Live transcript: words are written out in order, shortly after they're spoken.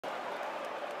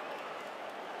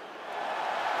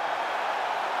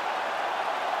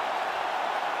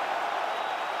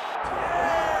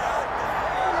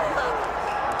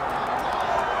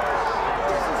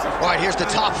here's the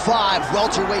top 5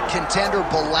 welterweight contender,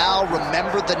 Belal.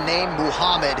 Remember the name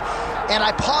Muhammad. And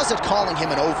I pause at calling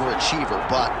him an overachiever,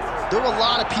 but there were a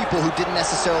lot of people who didn't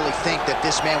necessarily think that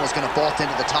this man was going to vault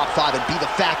into the top 5 and be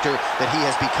the factor that he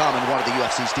has become in one of the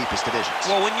UFC's deepest divisions.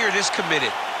 Well, when you're this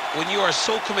committed, when you are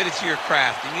so committed to your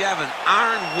craft, and you have an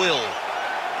iron will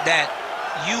that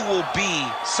you will be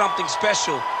something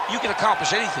special, you can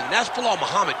accomplish anything. That's Belal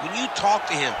Muhammad. When you talk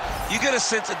to him, you get a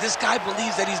sense that this guy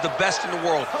believes that he's the best in the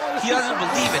world. He doesn't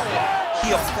believe it.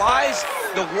 He applies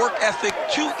the work ethic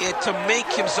to it to make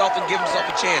himself and give himself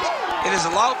a chance. It has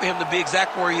allowed for him to be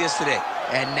exactly where he is today.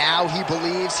 And now he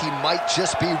believes he might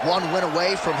just be one win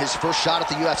away from his first shot at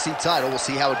the UFC title. We'll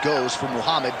see how it goes for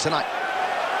Muhammad tonight.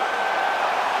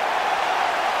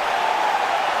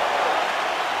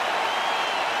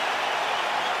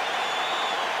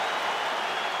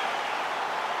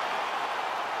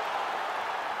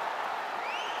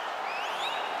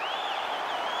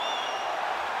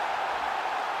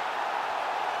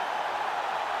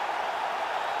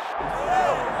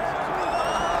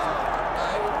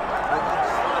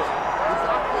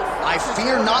 I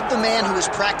fear not the man who has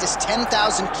practiced 10,000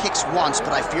 kicks once,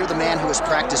 but I fear the man who has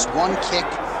practiced one kick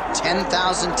 10,000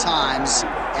 times.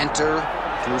 Enter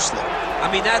Bruce Lee. I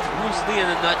mean, that's Bruce Lee in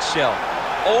a nutshell.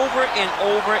 Over and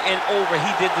over and over,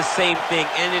 he did the same thing,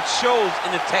 and it shows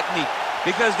in the technique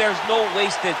because there's no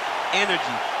wasted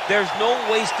energy. There's no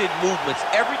wasted movements.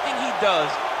 Everything he does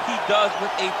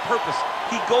with a purpose.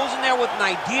 He goes in there with an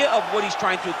idea of what he's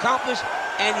trying to accomplish,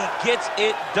 and he gets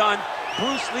it done.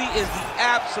 Bruce Lee is the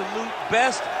absolute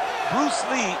best. Bruce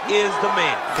Lee is the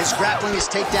man. His grappling, his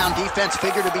takedown defense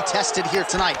figure to be tested here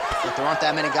tonight. But there aren't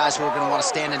that many guys who are going to want to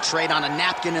stand and trade on a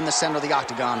napkin in the center of the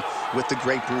octagon with the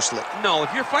great Bruce Lee. No,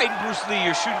 if you're fighting Bruce Lee,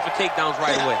 you're shooting for takedowns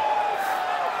right away.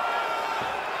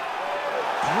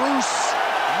 Bruce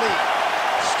Lee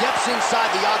steps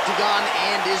inside the octagon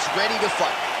and is ready to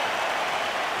fight.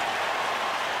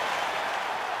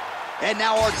 And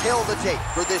now our tail of the tape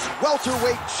for this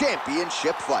welterweight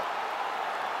championship fight.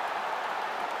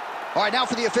 All right, now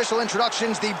for the official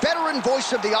introductions, the veteran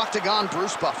voice of the octagon,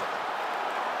 Bruce Buffer.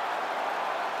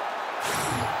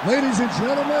 Ladies and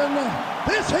gentlemen,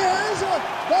 this is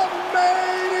the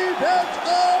main event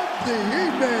of the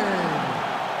evening.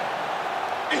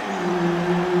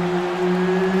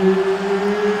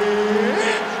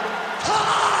 It's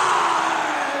time!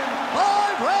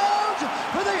 5 rounds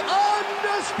for the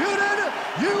undisputed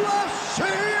UFC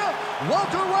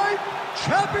welterweight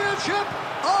championship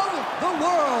of the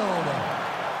world.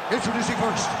 Introducing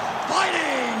first,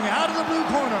 fighting out of the blue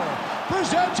corner,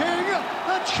 presenting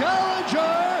the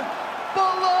challenger,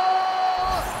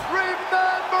 Belal.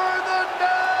 Remember the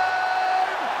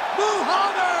name,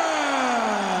 Muhammad.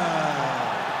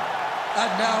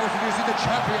 And now introducing the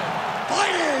champion,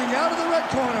 fighting out of the red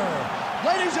corner,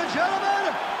 ladies and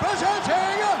gentlemen,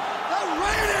 presenting the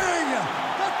reigning,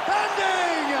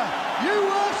 defending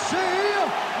UFC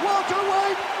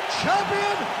welterweight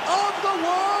champion of the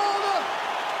world,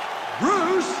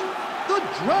 Bruce the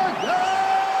Dragon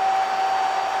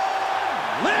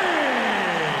Lee.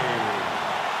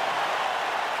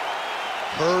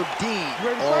 Herb Dean,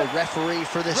 our referee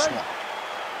for this one.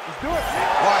 Let's do it.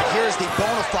 All right, here's the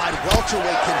bona fide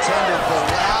welterweight contender,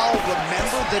 Belal.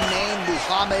 Remember the name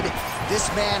Muhammad. This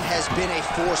man has been a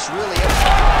force, really.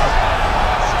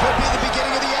 Could be the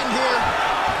beginning of the end here.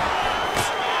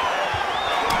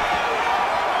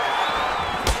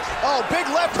 Oh, big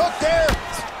left hook there.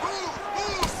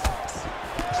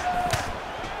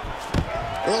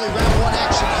 Early round 1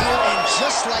 action here, and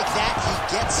just like that, he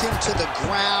gets him to the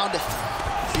ground.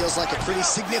 Feels like a pretty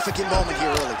significant moment here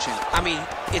early, champ. I mean,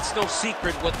 it's no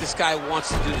secret what this guy wants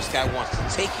to do. This guy wants to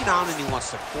take you down, and he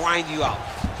wants to grind you out.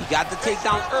 He got the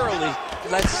takedown early.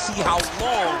 Let's see how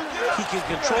long he can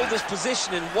control this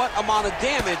position and what amount of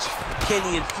damage can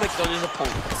he inflict on his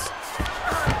opponent.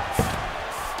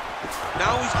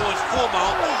 Now he's going full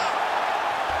mount.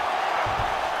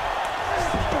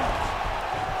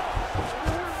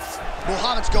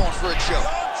 Muhammad's going for a choke.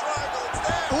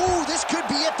 Ooh, this could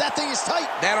be it. That thing is tight.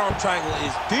 That arm triangle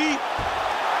is deep.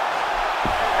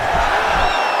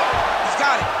 He's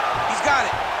got it. He's got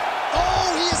it.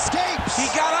 Oh, he escapes. He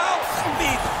got out. I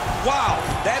mean, wow.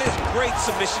 That is great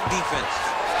submission defense.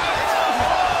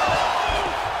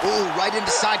 Ooh, right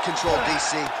into side control,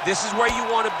 DC. This is where you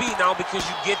want to be now because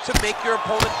you get to make your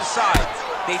opponent decide.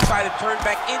 They try to turn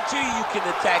back into you. You can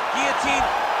attack guillotine.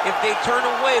 If they turn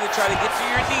away to try to get to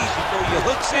your knees, you throw your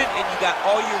hooks in and you got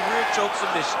all your rear choke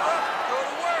submissions.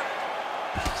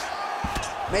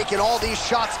 Making all these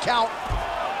shots count.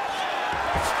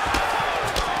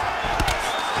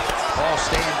 Paul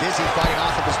staying busy, fighting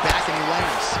off of his back, and he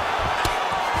lands.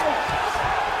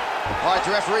 All right,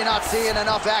 the referee not seeing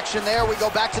enough action there. We go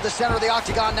back to the center of the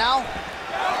octagon now.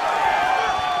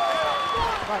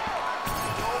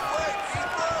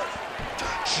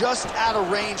 Just out of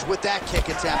range with that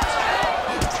kick attempt.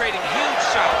 Trading huge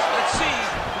shots. Let's see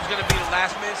who's going to be the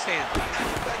last man standing.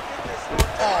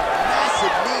 Oh,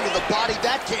 massive knee to the body.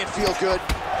 That can't feel good.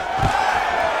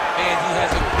 Man, he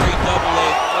has a great double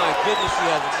leg. My goodness, he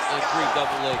has a great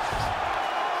double leg.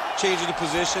 Changing the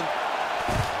position.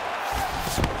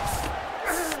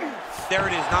 There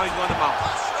it is. Now he's going to mount.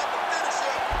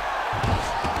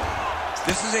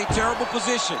 This is a terrible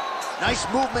position. Nice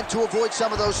movement to avoid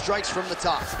some of those strikes from the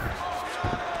top.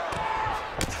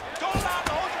 Don't allow him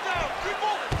to hold you down. Keep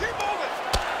moving. Keep moving.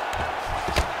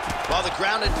 Well, the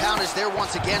ground and pound is there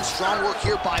once again. Strong work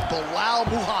here by Belal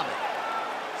Muhammad.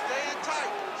 Stay in tight.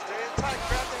 Stay in tight.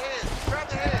 Grab the hand. Grab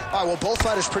the hand. All right, well, both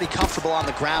fighters pretty comfortable on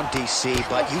the ground, DC,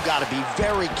 but you got to be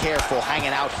very careful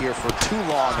hanging out here for too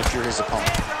long if you're his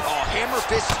opponent. Oh, hammer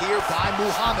fist here by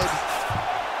Muhammad.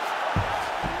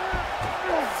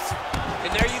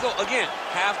 And there you go, again,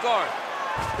 half guard.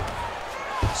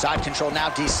 Side control now,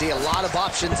 DC. A lot of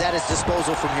options at his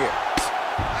disposal from here.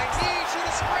 I need you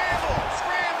to scramble.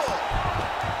 Scramble.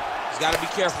 He's got to be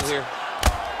careful here.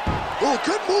 Ooh,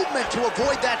 good movement to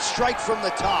avoid that strike from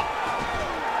the top.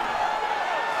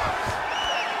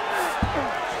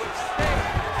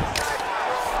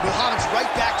 Muhammad's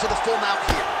right back to the full mount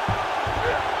here.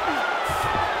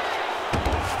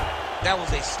 That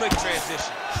was a slick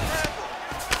transition.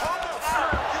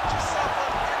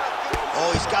 Oh,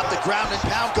 he's got the ground and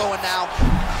pound going now.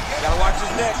 Gotta watch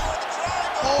his neck.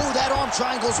 Oh, that arm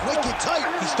triangle's wicked tight.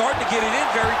 He's starting to get it in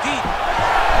very deep.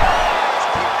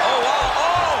 Oh, wow,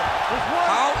 oh!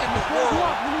 How in the world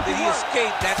did he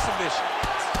escape that submission?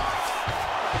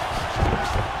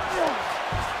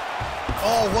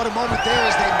 Oh, what a moment there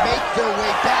as they make their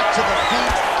way back to the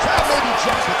feet. Crowd may be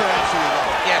jumped, but they're absolutely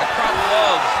loving it. Yeah, the crowd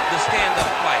loves the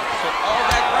stand-up fight. So all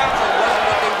that grappling wasn't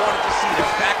what they wanted to see.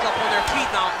 They're back up on their feet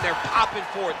now, and they're popping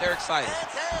for it. They're excited.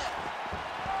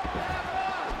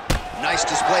 Nice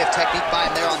display of technique by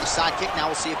him there on the side kick. Now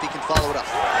we'll see if he can follow it up.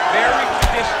 Very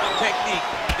traditional technique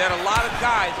that a lot of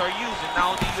guys are using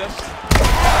now in the UFC.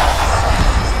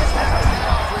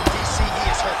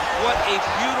 What a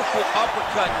beautiful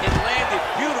uppercut. It landed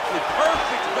beautifully.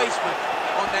 Perfect placement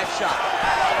on that shot.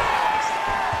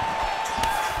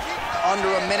 Under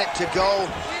a minute to go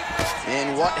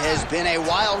in what has been a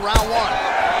wild round one.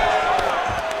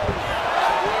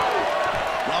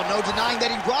 Well, no denying that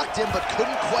he rocked him, but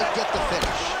couldn't quite get the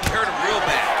finish. He hurt him real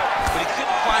bad, but he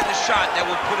couldn't find the shot that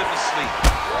would put him to sleep.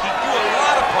 He threw a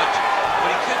lot of punches, but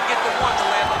he couldn't get the one to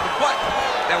land on the button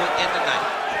that would end the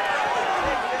night.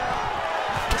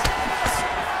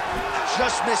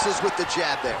 Just misses with the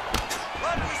jab there.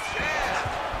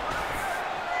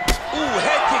 Ooh,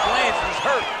 head kick lands, he's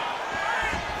hurt.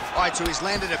 All right, so he's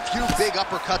landed a few big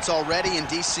uppercuts already. In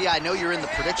DC, I know you're in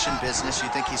the prediction business. You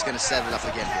think he's going to set it up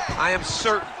again here? I am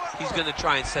certain he's going to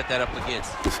try and set that up again.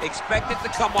 Expect it to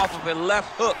come off of a left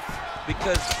hook,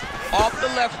 because off the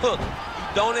left hook, you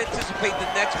don't anticipate the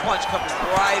next punch coming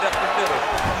right up the middle.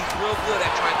 He's real good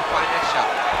at trying to find that shot.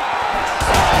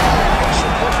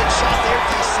 Perfect shot there,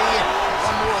 DC, and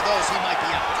one more of those, he might be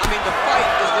out. I mean, the fight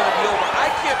is going to be over. I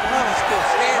can't believe he's still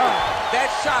standing. That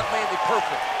shot landed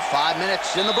perfect. 5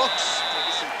 minutes in the books.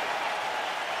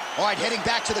 All right, heading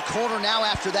back to the corner now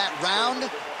after that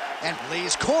round. And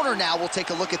Lee's corner now. We'll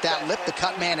take a look at that lip. The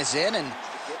cut man is in, and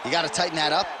you got to tighten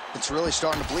that up. It's really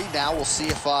starting to bleed now. We'll see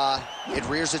if it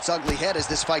rears its ugly head as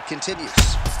this fight continues.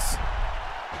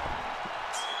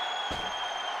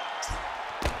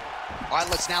 All right,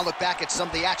 let's now look back at some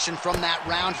of the action from that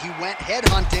round. He went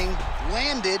headhunting,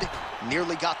 landed,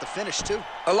 nearly got the finish, too.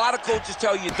 A lot of coaches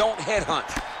tell you don't headhunt.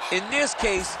 In this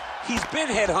case, he's been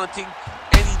headhunting,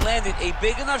 and he landed a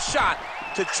big enough shot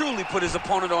to truly put his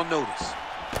opponent on notice.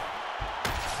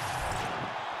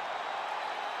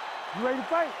 You ready to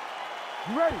fight?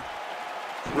 You ready?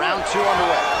 Round 2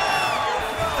 underway.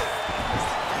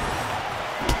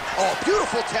 Oh,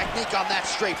 beautiful technique on that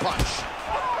straight punch.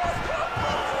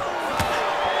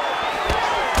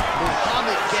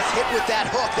 Muhammad gets hit with that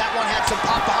hook. That one had some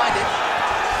pop behind it.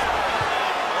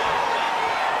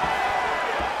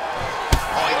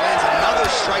 Oh, he lands another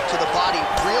strike to the body,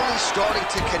 really starting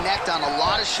to connect on a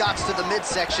lot of shots to the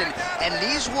midsection, and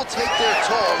these will take their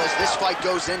toll as this fight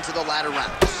goes into the latter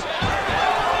rounds.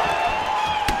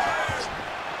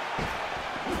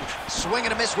 Swing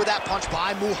and a miss with that punch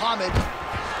by Muhammad.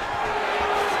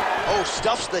 Oh,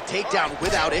 stuffs the takedown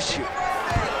without issue.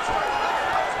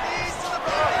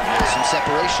 Some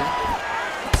separation.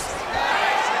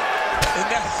 And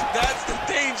that's the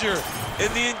danger danger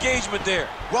in the engagement there.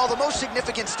 Well, the most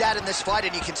significant stat in this fight,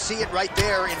 and you can see it right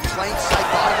there in plain sight,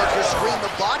 bottom of your screen,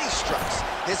 the body strikes.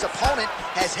 His opponent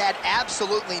has had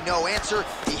absolutely no answer.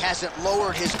 He hasn't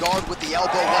lowered his guard with the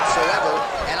elbow whatsoever,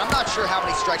 and I'm not sure how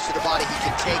many strikes to the body he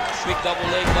can take. Big double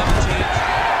leg, double change.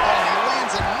 Oh, he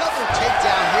lands another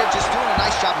takedown here, just doing a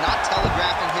nice job not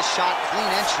telegraphing his shot, clean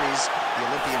entries. The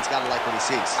Olympian's got to like what he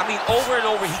sees. I mean, over and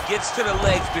over, he gets to the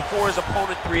legs before his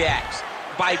opponent reacts.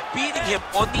 By beating him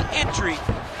on the entry,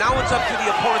 now it's up to the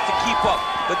opponent to keep up.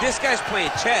 But this guy's playing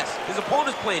chess. His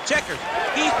opponent's playing checkers.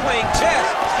 He's playing chess.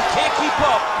 He can't keep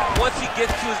up. Once he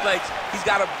gets to his legs, he's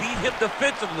got to beat him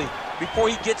defensively before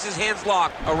he gets his hands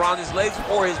locked around his legs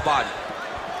or his body.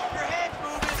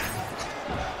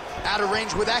 Out of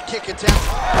range with that kick attempt. Oh!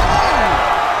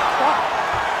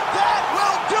 That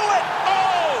will do it!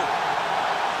 Oh!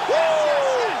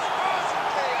 Yes, awesome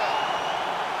KO.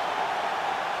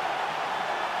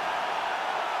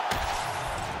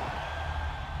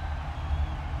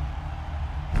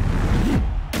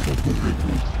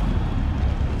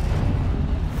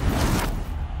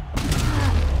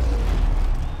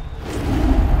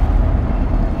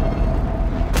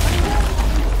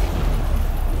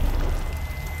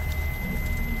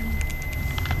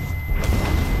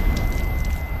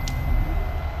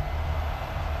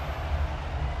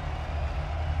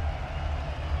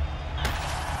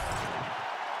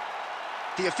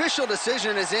 The official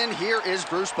decision is in. Here is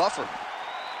Bruce Buffer.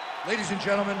 Ladies and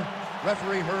gentlemen,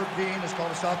 referee Herb Dean has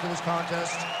called a stop to this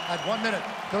contest at 1 minute,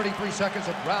 33 seconds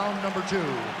of round number 2.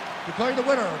 Declaring the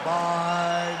winner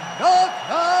by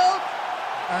knockout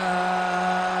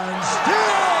and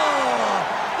still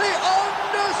the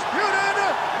undisputed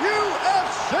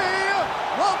UFC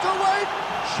welterweight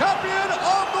champion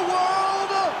of the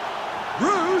world,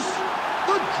 Bruce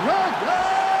the Dragon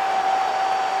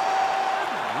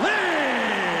Lee.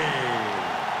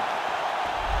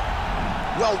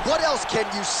 Well, what else can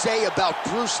you say about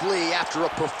Bruce Lee after a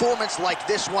performance like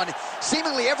this one?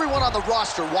 Seemingly everyone on the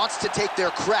roster wants to take their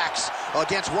cracks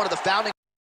against one of the founding